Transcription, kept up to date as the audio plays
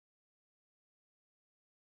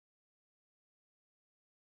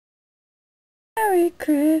Merry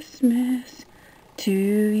Christmas to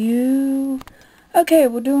you. Okay,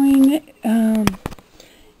 we're doing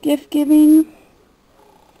gift giving.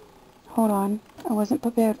 Hold on, I wasn't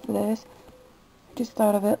prepared for this. Just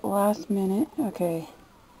thought of it last minute. Okay.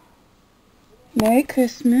 Merry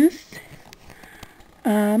Christmas.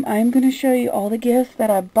 I'm going to show you all the gifts that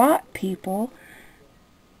I bought people.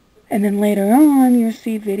 And then later on, you'll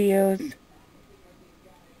see videos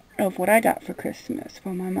of what I got for Christmas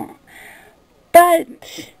for my mom.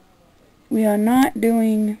 But we are not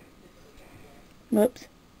doing...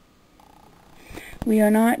 We are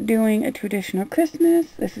not doing a traditional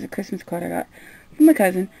Christmas. This is a Christmas card I got from my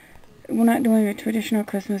cousin. We're not doing a traditional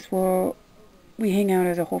Christmas where we hang out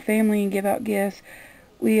as a whole family and give out gifts.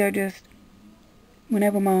 We are just,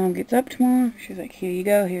 whenever Mom gets up tomorrow, she's like, here you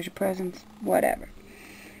go, here's your presents, whatever.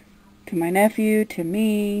 To my nephew, to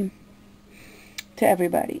me, to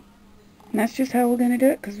everybody. And that's just how we're going to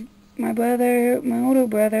do it, because my brother, my older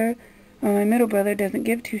brother, or my middle brother doesn't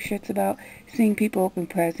give two shits about seeing people open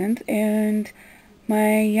presents, and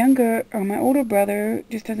my older brother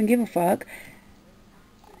just doesn't give a fuck.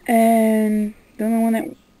 And the only one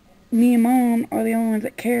that, me and Mom are the only ones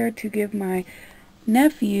that care to give my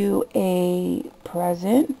nephew a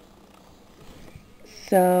present.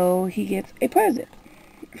 So he gets a present.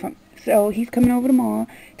 So he's coming over tomorrow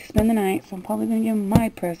to spend the night, so I'm probably going to give him my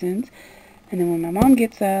presents. And then when my mom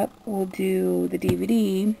gets up, we'll do the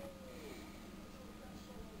DVD.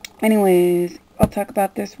 Anyways, I'll talk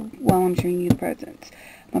about this while I'm showing you the presents.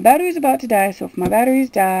 My battery's about to die, so if my batteries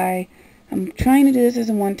die, I'm trying to do this as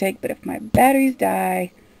a one take, but if my batteries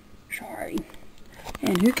die, sorry.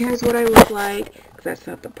 And who cares what I look like, because that's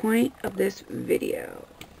not the point of this video.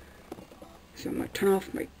 So I'm going to turn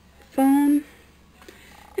off my phone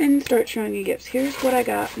and start showing you gifts. Here's what I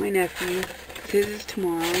got my nephew, because his is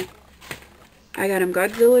tomorrow. I got him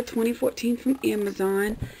Godzilla 2014 from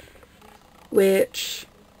Amazon, which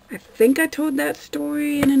I think I told that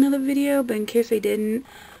story in another video, but in case I didn't,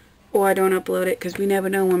 or I don't upload it, because we never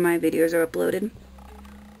know when my videos are uploaded.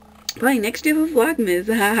 Probably next year with vlogmas,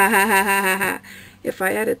 if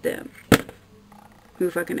I edit them. Who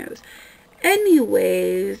fucking knows.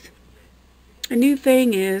 Anyways, a new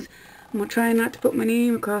thing is, I'm going to try not to put my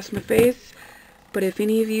name across my face, but if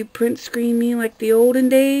any of you print screen me like the olden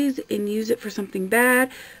days and use it for something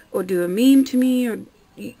bad, or do a meme to me,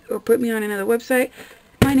 or put me on another website,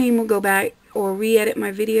 my name will go back, or re-edit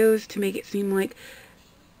my videos to make it seem like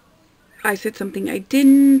I said something I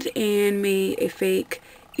didn't and made a fake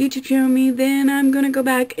YouTube channel me, then I'm going to go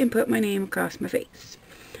back and put my name across my face.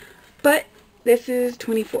 But this is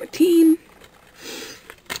 2014,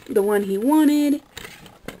 the one he wanted,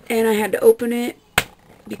 and I had to open it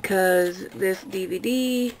because this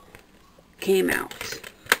DVD came out.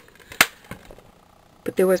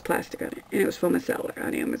 But there was plastic on it, and it was from a seller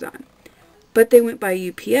on Amazon. But they went by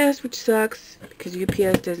UPS, which sucks, because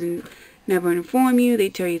UPS doesn't never inform you. They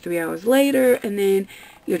tell you 3 hours later, and then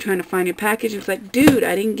you're trying to find your package. It's like, dude,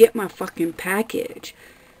 I didn't get my fucking package.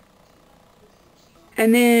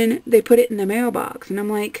 And then they put it in the mailbox, and I'm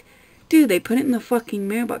like, dude, they put it in the fucking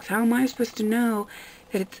mailbox. How am I supposed to know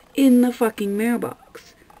that it's in the fucking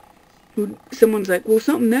mailbox? Someone's like, well,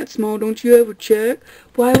 something that small, don't you ever check?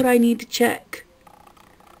 Why would I need to check?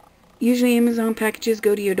 Usually Amazon packages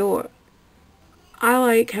go to your door. I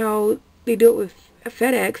like how they do it with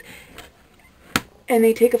FedEx, and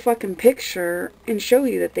they take a fucking picture and show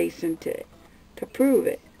you that they sent it to prove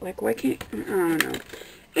it. Like, why can't, I don't know.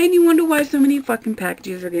 And you wonder why so many fucking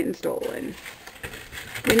packages are getting stolen.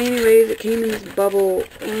 But anyways, it came in this bubble,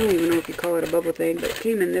 I don't even know if you call it a bubble thing, but it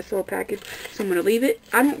came in this little package, so I'm going to leave it.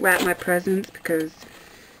 I don't wrap my presents because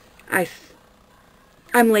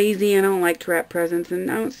I'm lazy and I don't like to wrap presents,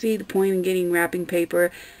 and I don't see the point in getting wrapping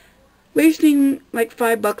paper. Wasting like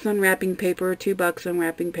 $5 on wrapping paper, $2 on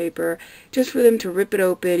wrapping paper, just for them to rip it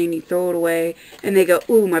open and you throw it away, and they go,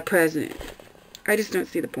 ooh, my present. I just don't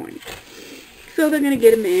see the point. So they're going to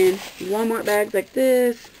get them in Walmart bags like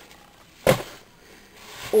this,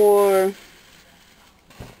 or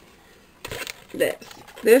this.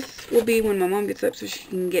 This will be when my mom gets up so she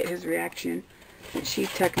can get his reaction, and she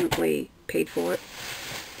technically paid for it.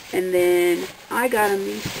 And then I got him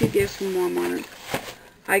these two gifts from Walmart.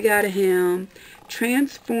 I got him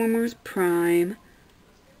Transformers Prime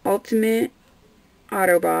Ultimate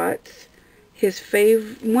Autobots.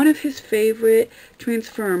 One of his favorite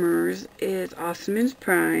Transformers is Optimus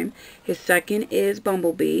Prime. His second is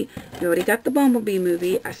Bumblebee. We already got the Bumblebee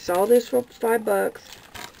movie. I saw this for $5,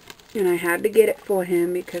 and I had to get it for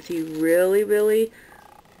him because he really, really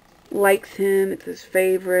likes him. It's his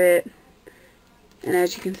favorite. And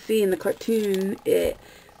as you can see in the cartoon, it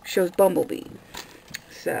shows Bumblebee.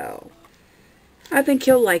 So I think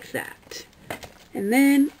he'll like that. And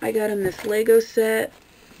then I got him this Lego set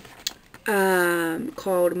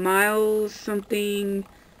called Miles something,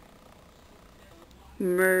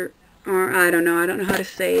 or I don't know how to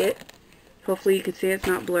say it. Hopefully you can see it's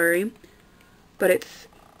not blurry. But it's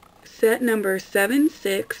set number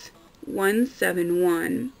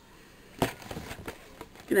 76171.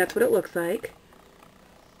 And that's what it looks like.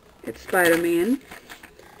 It's Spider-Man.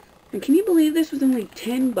 And can you believe this was only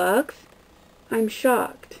 10 bucks? I'm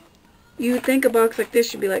shocked. You would think a box like this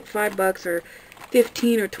should be like $5 or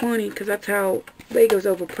 15 or 20, because that's how Lego's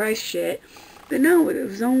overpriced shit. But no, it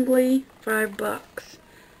was only $5.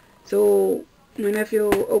 So my nephew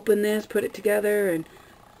will open this, put it together, and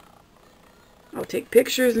I'll take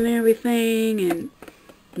pictures and everything, and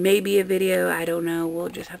maybe a video. I don't know. We'll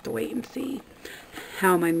just have to wait and see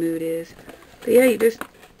how my mood is. But yeah, I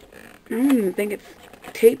don't even think it's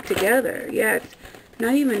taped together. Yeah, it's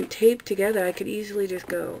not even taped together. I could easily just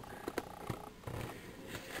go.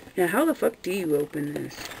 Now, how the fuck do you open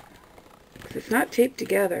this? 'Cause it's not taped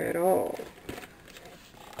together at all.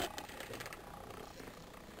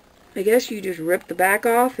 I guess you just rip the back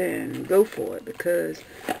off and go for it, because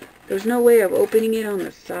there's no way of opening it on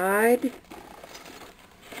the side.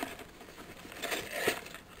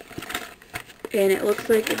 And it looks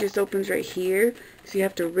like it just opens right here. So you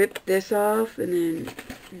have to rip this off and then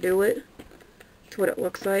do it. That's what it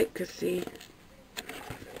looks like. Cause see.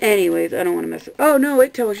 Anyways, I don't want to mess it. Oh no,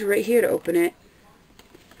 it tells you right here to open it.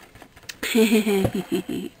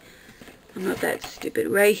 I'm not that stupid.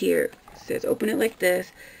 Right here. It says open it like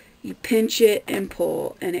this. You pinch it and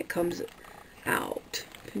pull, and it comes out.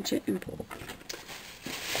 Pinch it and pull.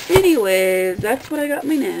 Anyways, that's what I got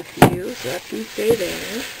my nephew, so that can stay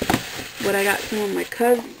there. What I got some of my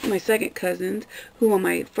second cousins, who are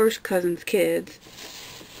my first cousin's kids.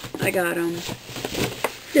 I got them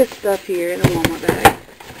this stuff here in a Walmart bag.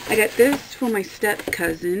 I got this for my step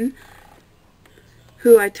cousin,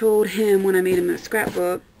 who I told him when I made him a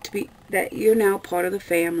scrapbook that you're now part of the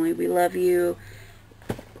family. We love you.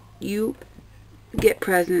 You get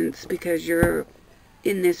presents because you're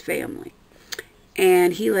in this family.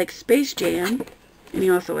 And he likes Space Jam, and he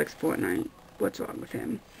also likes Fortnite. What's wrong with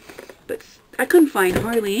him? But I couldn't find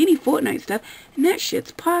hardly any Fortnite stuff, and that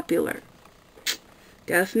shit's popular.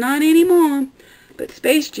 Guess not anymore. But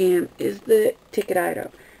Space Jam is the ticket item.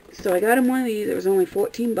 So I got him one of these. It was only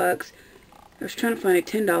 14 bucks. I was trying to find a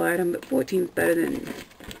 $10 item, but 14 is better than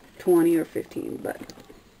 20 or 15. But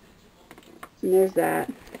and there's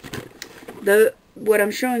that. What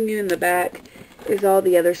I'm showing you in the back is all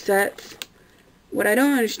the other sets. What I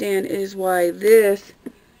don't understand is why this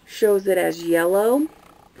shows it as yellow,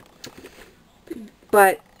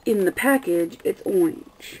 but in the package it's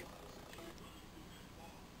orange.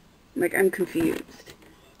 Like, I'm confused.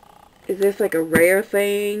 Is this like a rare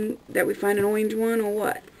thing that we find an orange one, or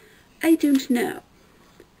what? I don't know.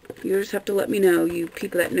 You just have to let me know, you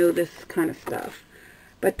people that know this kind of stuff.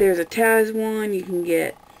 But there's a Taz one. You can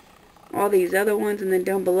get all these other ones, and then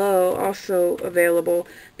down below also available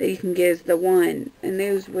that you can get is the one, and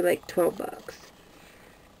those were like 12 bucks.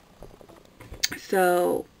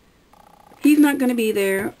 So he's not going to be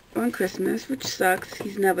there on Christmas, which sucks.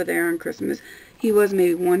 He's never there on Christmas. He was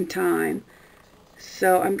maybe one time.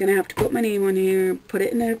 So I'm going to have to put my name on here, put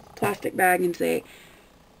it in a plastic bag, and say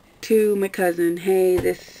to my cousin, hey,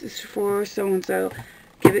 this is for so-and-so.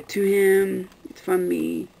 Give it to him. It's from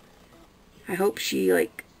me. I hope she,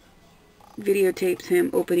 like, videotapes him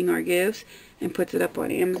opening our gifts and puts it up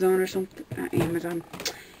on Amazon or something. Not Amazon.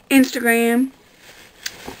 Instagram.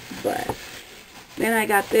 But then I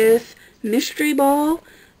got this mystery ball,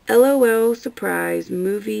 LOL surprise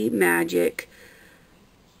movie magic.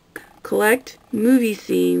 Collect movie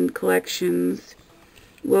scene collections.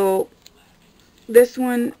 Well, this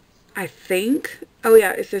one, I think, oh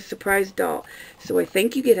yeah, it says surprise doll. So I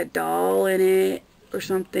think you get a doll in it or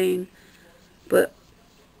something. But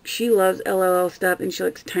she loves LOL stuff, and she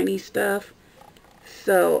likes tiny stuff.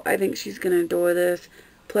 So I think she's going to adore this.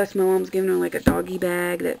 Plus my mom's giving her like a doggy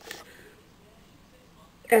bag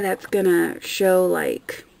that's going to show,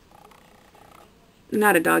 like,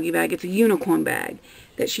 not a doggy bag, it's a unicorn bag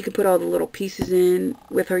that she could put all the little pieces in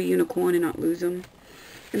with her unicorn and not lose them.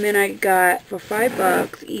 And then I got, for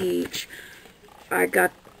 $5 each, I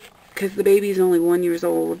got, because the baby's only 1 year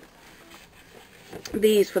old,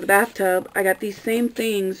 these for the bathtub. I got these same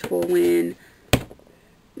things for when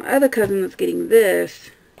my other cousin that's getting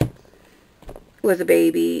this was a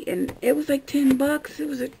baby, and it was like 10 bucks. It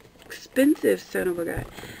was an expensive son of a guy,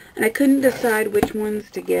 and I couldn't decide which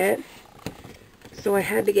ones to get, so I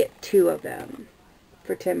had to get 2 of them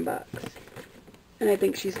for 10 bucks. and I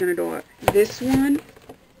think she's going to adore it. This one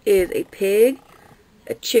is a pig,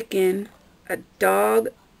 a chicken, a dog,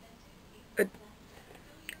 a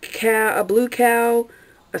cow, a blue cow,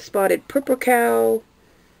 a spotted purple cow,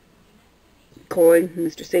 Coy,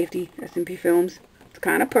 Mr. Safety, SMP Films. It's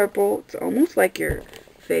kind of purple. It's almost like your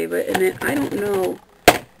favorite. And then I don't know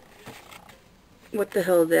what the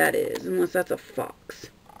hell that is, unless that's a fox.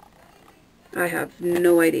 I have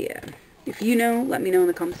no idea. If you know, let me know in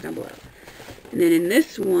the comments down below. And then in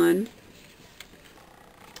this one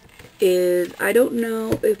is, I don't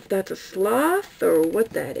know if that's a sloth or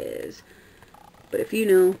what that is. But if you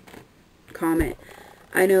know, comment.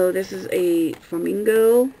 I know this is a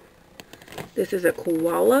flamingo. This is a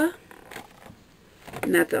koala.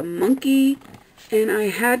 And that's a monkey. And I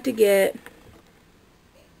had to get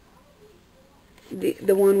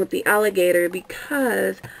the one with the alligator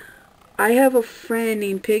because I have a friend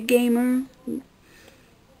named Pig Gamer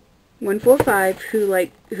 145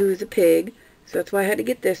 who's a pig. So that's why I had to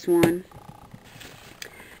get this one.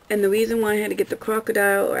 And the reason why I had to get the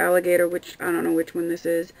crocodile or alligator, which I don't know which one this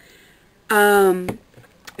is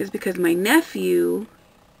because my nephew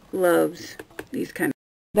loves these kind of...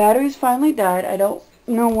 Batteries finally died. I don't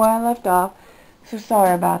know where I left off, so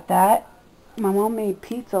sorry about that. My mom made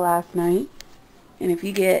pizza last night, and if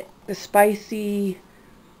you get the spicy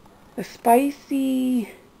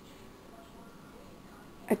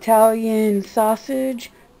Italian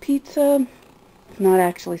sausage pizza, it's not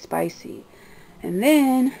actually spicy. And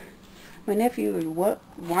then my nephew was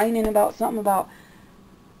whining about something about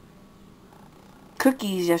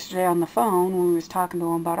cookies yesterday on the phone when we was talking to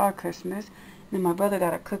him about our Christmas. And then my brother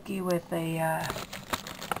got a cookie with a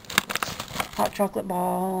hot chocolate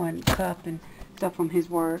ball and cup and stuff from his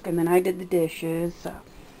work. And then I did the dishes. So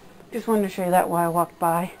just wanted to show you that while I walked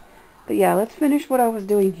by. But yeah, let's finish what I was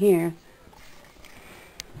doing here.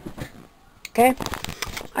 Okay?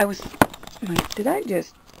 Did I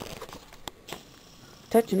just...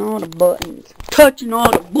 touching all the buttons. Touching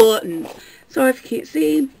all the buttons. Sorry if you can't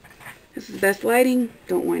see. This is the best lighting.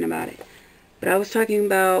 Don't whine about it. But I was talking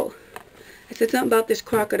about... I said something about this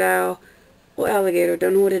crocodile or alligator.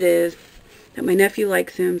 Don't know what it is. That my nephew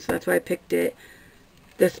likes him, so that's why I picked it.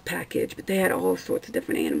 This package. But they had all sorts of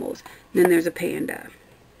different animals. And then there's a panda.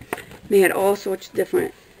 And they had all sorts of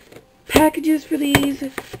different packages for these.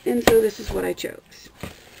 And so this is what I chose.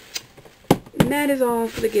 And that is all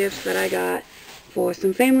for the gifts that I got for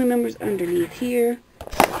some family members underneath here.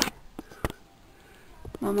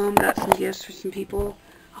 My mom got some gifts for some people.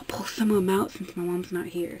 I'll pull some of them out since my mom's not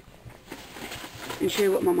here and show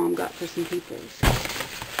you what my mom got for some people.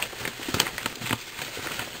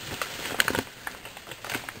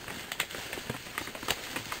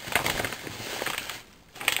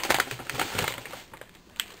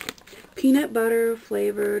 Peanut butter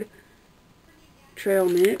flavored trail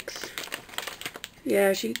mix.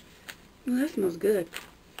 Yeah, well, that smells good.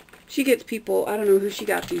 She gets people, I don't know who she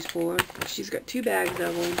got these for. She's got 2 bags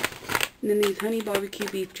of them. And then these honey barbecue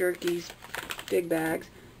beef jerkies, big bags.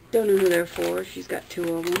 Don't know who they're for. She's got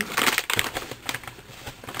 2 of them.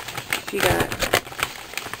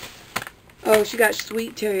 She got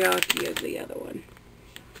sweet teriyaki as the other one.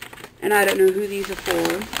 And I don't know who these are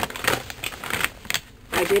for.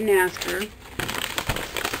 I didn't ask her.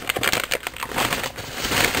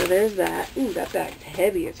 So there's that. Ooh, that bag's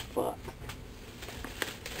heavy as fuck.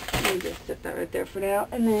 Let me just set that right there for now.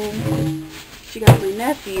 And then she got my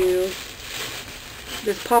nephew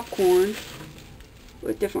this popcorn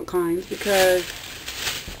with different kinds because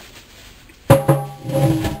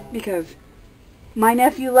my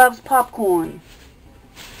nephew loves popcorn.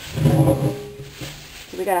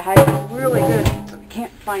 So we gotta hide it really good so we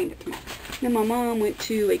can't find it tomorrow. Then my mom went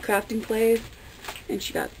to a crafting place and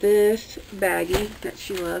she got this baggie that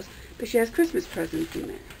she loves, but she has Christmas presents in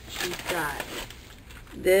it. She's got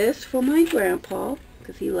this for my grandpa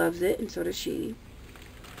because he loves it and so does she.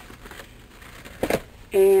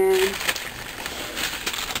 And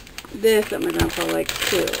this that my grandpa likes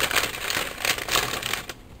too.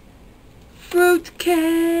 Fruit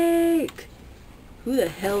cake! Who the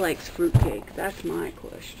hell likes fruit cake? That's my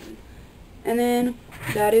question. And then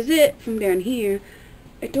that is it from down here.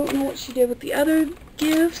 I don't know what she did with the other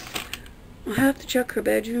gifts. I'll have to check her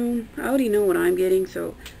bedroom. I already know what I'm getting,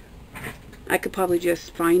 so I could probably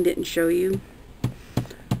just find it and show you.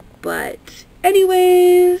 But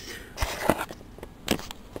anyways,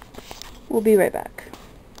 we'll be right back.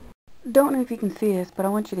 Don't know if you can see this, but I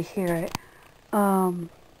want you to hear it.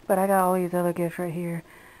 But I got all these other gifts right here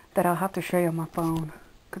that I'll have to show you on my phone.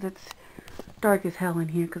 Because it's dark as hell in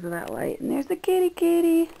here because of that light. And there's the kitty.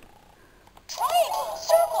 Triangle,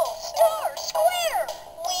 circle, star, square.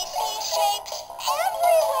 We see shapes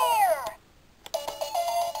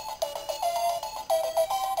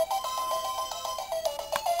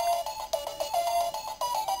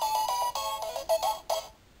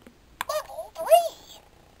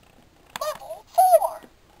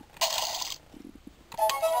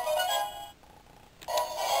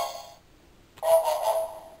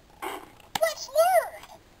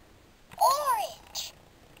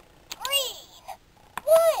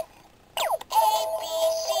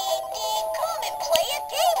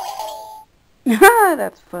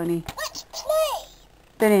That's funny. Let's play.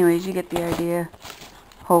 But anyways, you get the idea.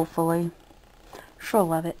 Hopefully. She'll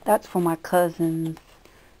love it. That's for my cousin's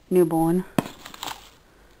newborn.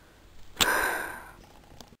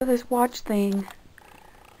 This watch thing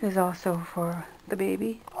is also for the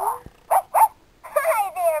baby.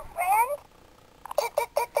 Hi there, friend.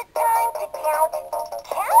 Time to count.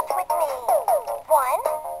 Count with me. 1,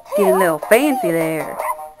 2, Getting a little fancy there.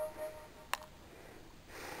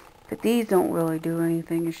 But these don't really do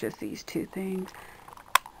anything. It's just these two things.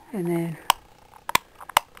 And then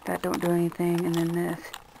that don't do anything. And then this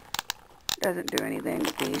doesn't do anything.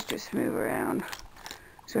 But these just move around.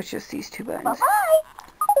 So it's just these two buttons. Bye-bye.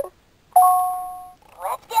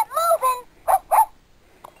 Let's get moving.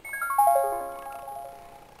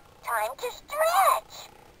 Time to stretch.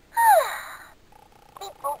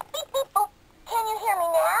 Beep boop, beep beep boop. Can you hear me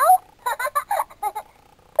now?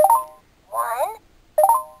 1,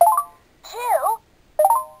 2,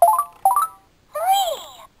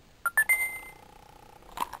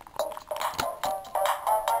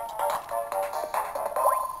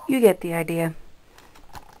 3. You get the idea.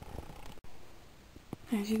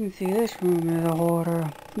 As you can see, this room is a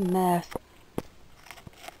hoarder mess.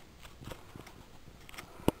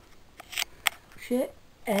 Shit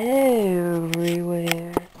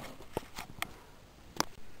everywhere.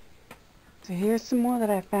 So here's some more that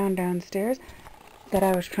I found downstairs that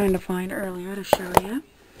I was trying to find earlier to show you.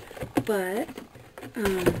 But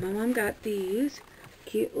my mom got these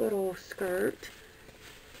cute little skirt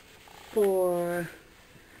for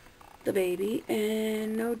the baby,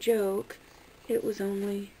 and no joke, it was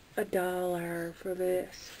only $1 for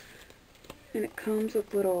this. And it comes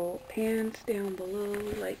with little pants down below,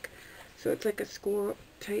 like, so it's like a score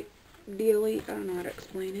type dealie. I don't know how to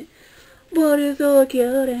explain it, but it's so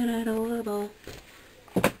cute and adorable.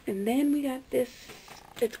 And then we got this,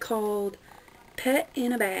 it's called Pet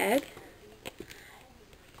in a Bag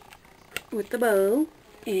with the bow,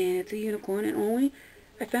 and it's a unicorn, and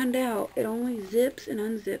I found out it only zips and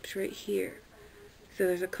unzips right here. So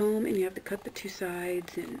there's a comb, and you have to cut the two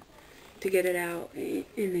sides and to get it out, and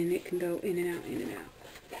then it can go in and out, in and out.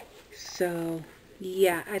 So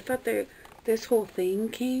yeah, I thought this whole thing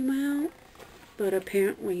came out, but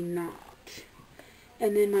apparently not.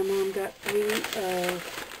 And then my mom got 3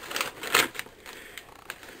 of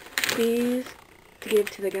these to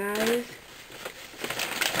give to the guys,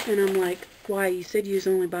 and I'm like, why? You said you was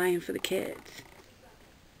only buying for the kids.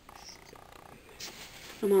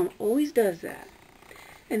 My mom always does that.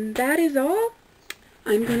 And that is all.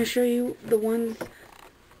 I'm going to show you the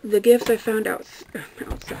gifts I found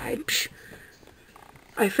outside. Psh.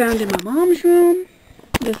 I found in my mom's room.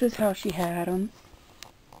 This is how she had them.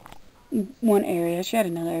 One area. She had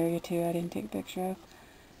another area too. I didn't take a picture of.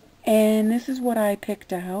 And this is what I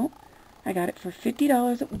picked out. I got it for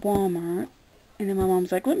 $50 at Walmart. And then my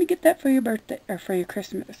mom's like, let me get that for your birthday, or for your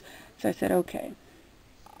Christmas. So I said, okay.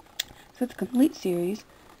 So it's a complete series.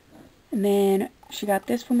 And then she got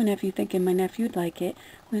this for my nephew, thinking my nephew'd like it.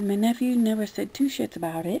 When my nephew never said 2 shits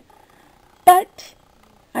about it. But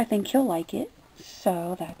I think he'll like it.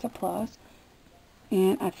 So that's a plus.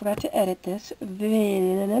 And I forgot to edit this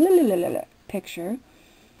picture.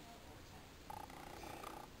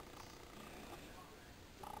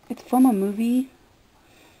 It's from a movie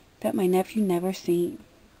that my nephew never seen.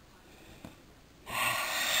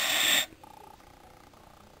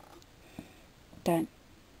 Done.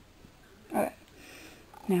 Alright.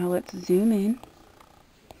 Now let's zoom in.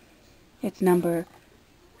 It's number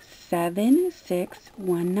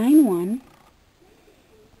 76191.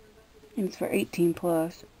 And it's for 18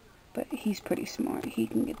 plus. But he's pretty smart. He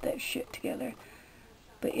can get that shit together.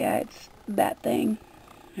 But yeah, it's that thing.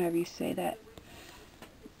 However you say that.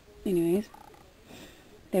 Anyways.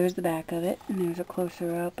 There's the back of it. And there's a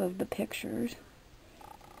closer up of the pictures.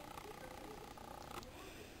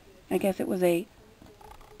 I guess it was a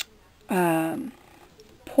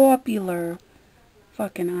popular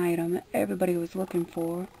fucking item that everybody was looking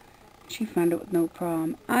for. She found it with no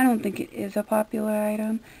problem. I don't think it is a popular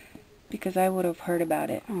item because I would have heard about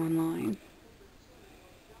it online.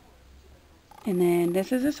 And then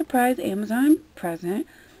this is a surprise Amazon present,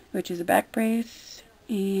 which is a back brace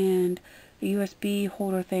and a USB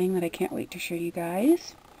holder thing that I can't wait to show you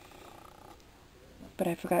guys. But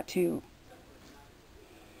I forgot to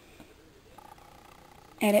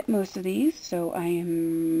edit most of these, so I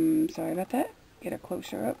am sorry about that. Get a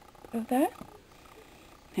closer up of that.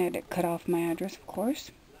 I had to cut off my address, of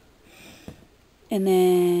course. And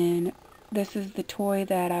then this is the toy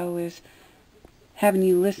that I was having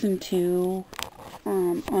you listen to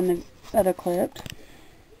on the other clips.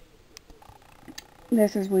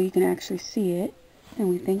 this is where you can actually see it, and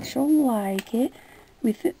we think she'll like it.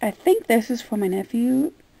 I think this is for my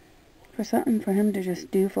nephew, for something for him to just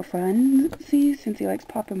do for fun, see, since he likes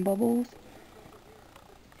popping bubbles.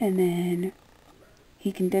 And then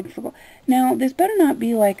he can dig for gold. Now, this better not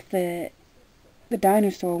be like the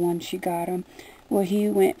dinosaur one she got him, where he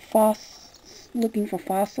went looking for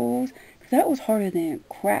fossils. Because that was harder than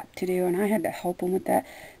crap to do, and I had to help him with that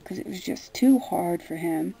because it was just too hard for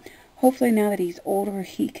him. Hopefully now that he's older,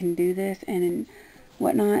 he can do this and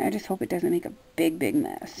whatnot. I just hope it doesn't make a big, big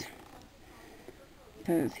mess.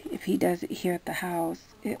 Because if he does it here at the house,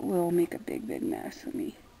 it will make a big, big mess. Let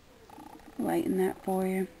me lighten that for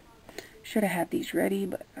you. Should have had these ready,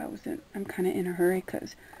 but I'm kind of in a hurry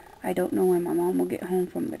because I don't know when my mom will get home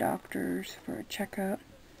from the doctor's for a checkup.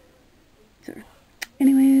 So,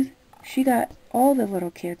 anyways, she got all the little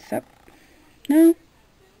kids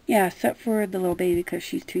except for the little baby because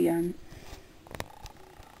she's too young.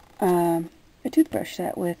 A toothbrush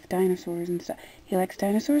set with dinosaurs and stuff. He likes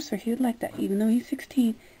dinosaurs, so he would like that. Even though he's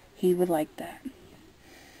 16, he would like that.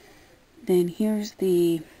 Then here's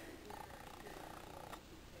the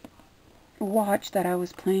watch that I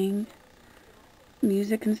was playing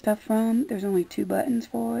music and stuff from. There's only 2 buttons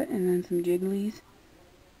for it, and then some jigglies.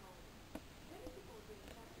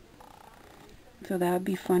 So that would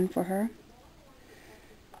be fun for her.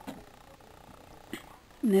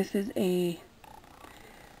 And this is a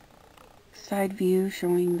side view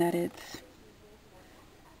showing that it's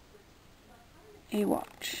a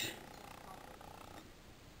watch.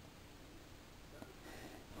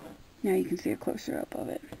 Now you can see a closer up of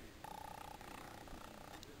it.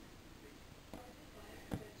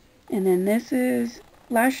 And then this is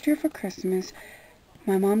last year for Christmas.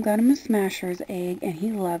 My mom got him a Smasher's egg and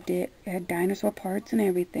he loved it. It had dinosaur parts and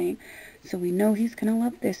everything. So we know he's going to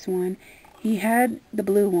love this one. He had the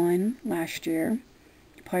blue one last year.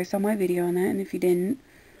 You probably saw my video on that, and if you didn't,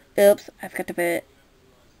 oops, I forgot to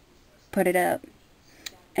put it up.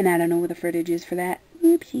 And I don't know where the footage is for that.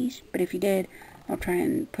 Oopsies. But if you did, I'll try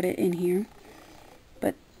and put it in here.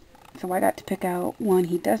 But, so I got to pick out one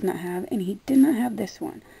he does not have, and he did not have this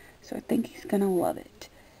one. So I think he's going to love it.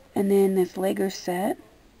 And then this Lego set.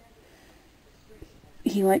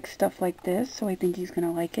 He likes stuff like this, so I think he's going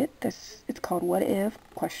to like it. It's called What If? ?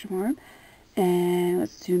 And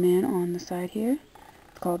let's zoom in on the side here.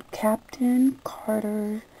 It's called Captain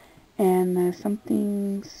Carter, and the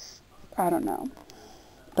something's, I don't know.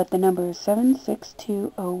 But the number is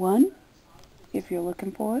 76201, if you're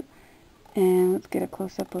looking for it. And let's get a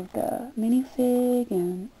close-up of the minifig,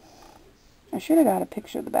 and I should have got a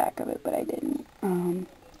picture of the back of it, but I didn't.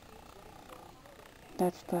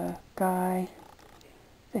 That's the guy,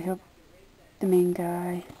 the main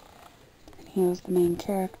guy, and here's the main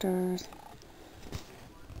characters.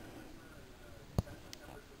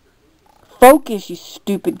 Focus, you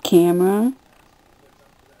stupid camera.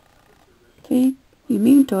 See? You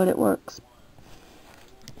mean to it works.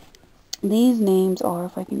 These names are,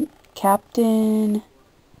 if I can, Captain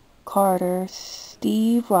Carter,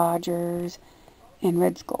 Steve Rogers, and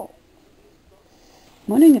Red Skull.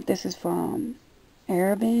 I'm wondering if this is from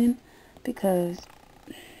Arabin, because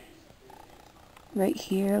right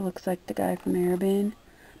here looks like the guy from Arabin,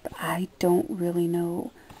 but I don't really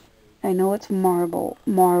know. I know it's Marvel,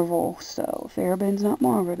 so if Arabin's not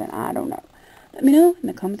Marvel, then I don't know. Let me know in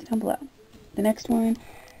the comments down below. The next one,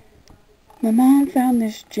 my mom found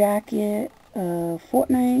this jacket of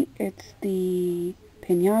Fortnite. It's the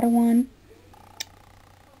Pinata one,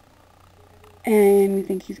 and we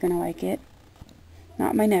think he's going to like it.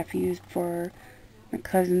 Not my nephew's, for my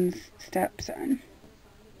cousin's stepson,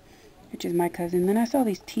 which is my cousin. Then I saw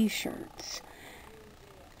these t-shirts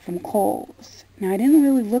from Kohl's. Now, I didn't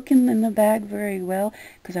really look in the bag very well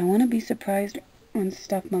because I want to be surprised on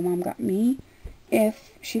stuff my mom got me,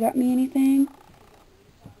 if she got me anything.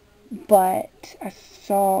 But I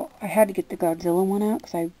had to get the Godzilla one out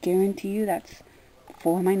because I guarantee you that's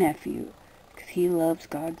for my nephew, because he loves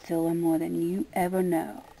Godzilla more than you ever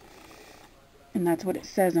know. And that's what it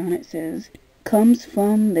says on it. It says, comes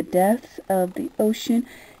from the depths of the ocean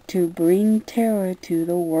to bring terror to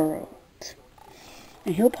the world.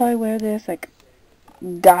 And he'll probably wear this like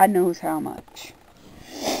God knows how much.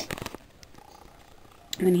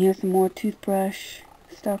 And then here's some more toothbrush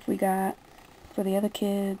stuff we got for the other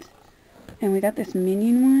kids. And we got this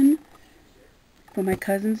Minion one for my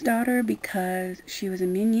cousin's daughter because she was a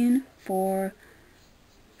Minion for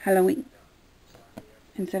Halloween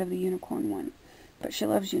instead of the unicorn one. But she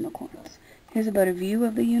loves unicorns. Here's about a view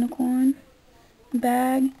of the unicorn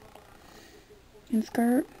bag and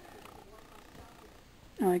skirt.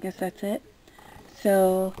 Oh, I guess that's it.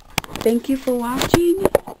 So, thank you for watching.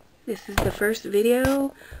 This is the first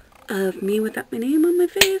video of me without my name on my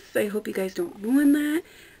face. I hope you guys don't ruin that,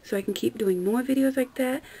 so I can keep doing more videos like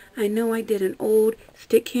that. I know I did an old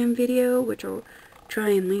stick cam video, which I'll try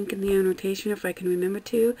and link in the annotation if I can remember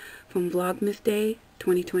to, from Vlogmas Day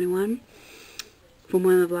 2021. From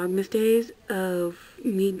one of the Vlogmas days of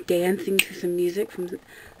me dancing to some music from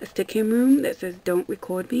a stick cam room that says "Don't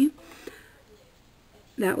record me."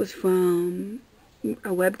 That was from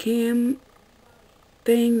a webcam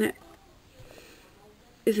thing that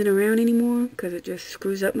isn't around anymore because it just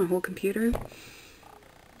screws up my whole computer.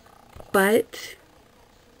 But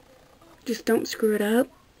just don't screw it up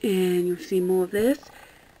and you'll see more of this.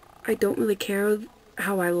 I don't really care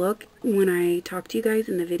how I look when I talk to you guys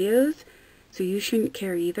in the videos, so you shouldn't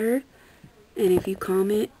care either. And if you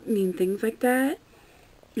comment mean things like that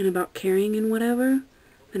and about caring and whatever,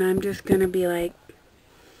 then I'm just gonna be like,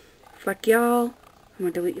 fuck y'all, I'm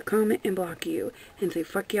gonna delete your comment and block you and say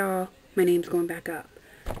fuck y'all, my name's going back up.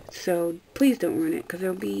 So please don't ruin it, because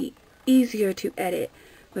it'll be easier to edit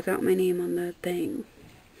without my name on the thing.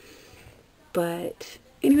 But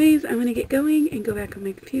anyways, I'm gonna get going and go back on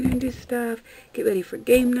my computer and do stuff, get ready for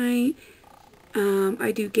game night.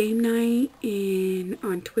 I do game night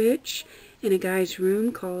on Twitch in a guy's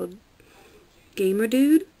room called Gamer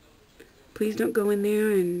Dude. Please don't go in there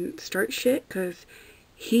and start shit, because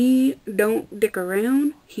he don't dick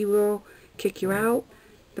around. He will kick you out.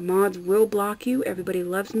 The mods will block you. Everybody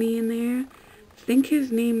loves me in there. I think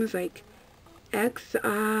his name is like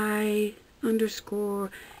XI underscore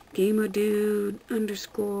Gamer Dude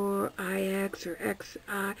underscore IX or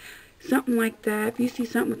XI. Something like that. If you see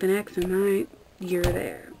something with an X and I, you're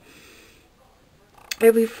there.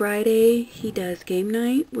 Every Friday he does game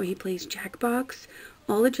night where he plays Jackbox,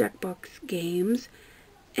 all the Jackbox games,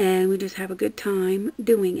 and we just have a good time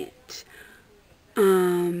doing it.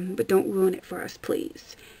 But don't ruin it for us,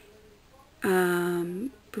 please.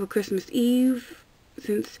 For Christmas Eve,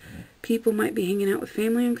 since people might be hanging out with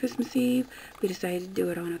family on Christmas Eve, we decided to do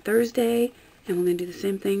it on a Thursday, and we're going to do the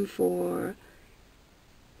same thing for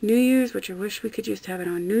New Year's, which I wish we could just have it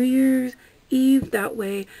on New Year's Eve. That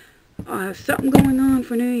way, something going on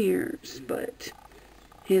for New Year's, but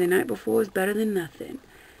hey, the night before is better than nothing.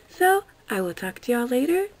 So, I will talk to y'all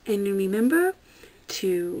later, and remember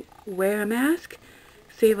to wear a mask,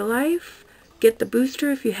 save a life, get the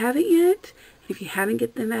booster if you haven't yet. If you haven't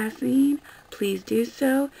get the vaccine, please do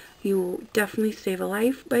so. You will definitely save a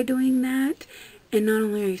life by doing that. And not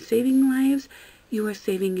only are you saving lives, you are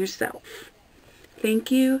saving yourself. Thank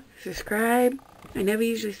you. Subscribe. I never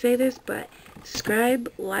usually say this, but subscribe,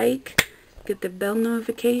 like, get the bell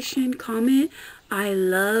notification, comment. I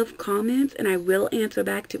love comments, and I will answer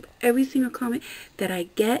back to every single comment that I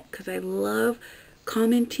get, because I love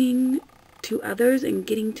commenting to others and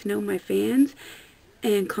getting to know my fans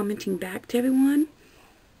and commenting back to everyone.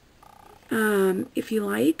 If you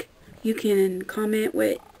like, you can comment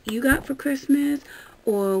what you got for Christmas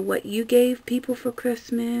or what you gave people for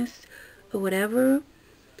Christmas or whatever.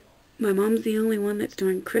 My mom's the only one that's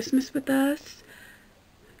doing Christmas with us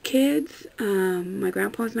kids. My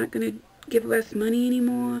grandpa's not going to give us money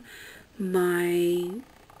anymore. I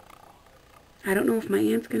don't know if my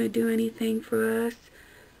aunt's going to do anything for us.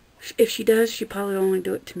 If she does, she probably only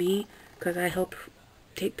do it to me, because I help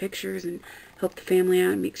take pictures and help the family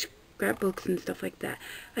out and make scrapbooks and stuff like that.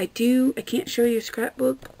 I can't show you a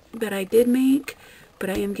scrapbook that I did make,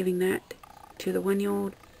 but I am giving that to the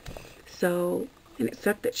 1-year-old. So, and it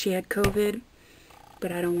sucked that she had COVID,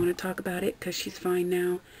 but I don't want to talk about it because she's fine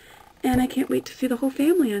now. And I can't wait to see the whole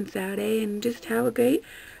family on Saturday and just have a great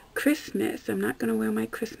Christmas. I'm not going to wear my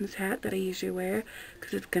Christmas hat that I usually wear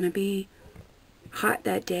because it's going to be hot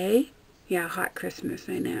that day. Yeah, hot Christmas,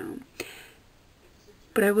 I know.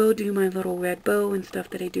 But I will do my little red bow and stuff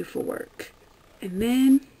that I do for work. And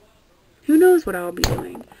then, who knows what I'll be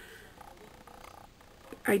doing.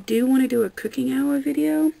 I do want to do a cooking hour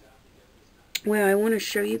video where I want to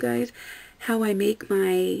show you guys how I make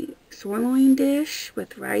my sirloin dish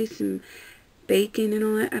with rice and bacon and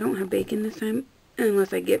all that. I don't have bacon this time,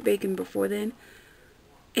 unless I get bacon before then,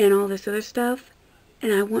 and all this other stuff.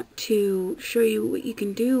 And I want to show you what you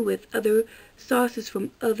can do with other sauces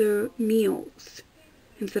from other meals.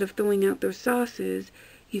 Instead of throwing out those sauces,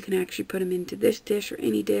 you can actually put them into this dish or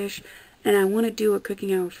any dish. And I want to do a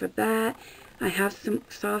cooking hour for that. I have some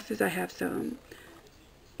sauces. I have some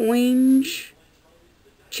orange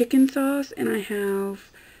chicken sauce, and I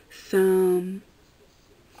have some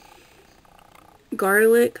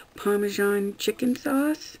garlic parmesan chicken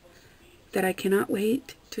sauce that I cannot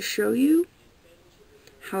wait to show you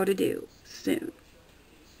how to do soon.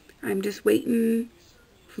 I'm just waiting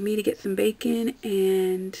for me to get some bacon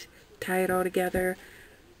and tie it all together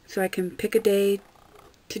so I can pick a day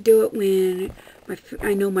to do it when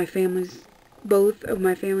I know both of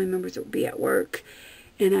my family members will be at work,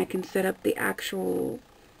 and I can set up the actual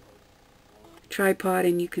tripod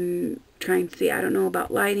and you can try and see. I don't know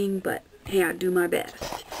about lighting, but hey, I'll do my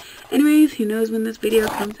best. Anyways, who knows when this video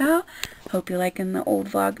comes out. Hope you're liking the old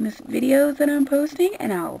vlogmas videos that I'm posting,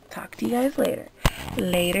 and I'll talk to you guys later.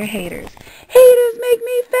 Later, haters. Haters make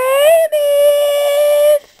me fat!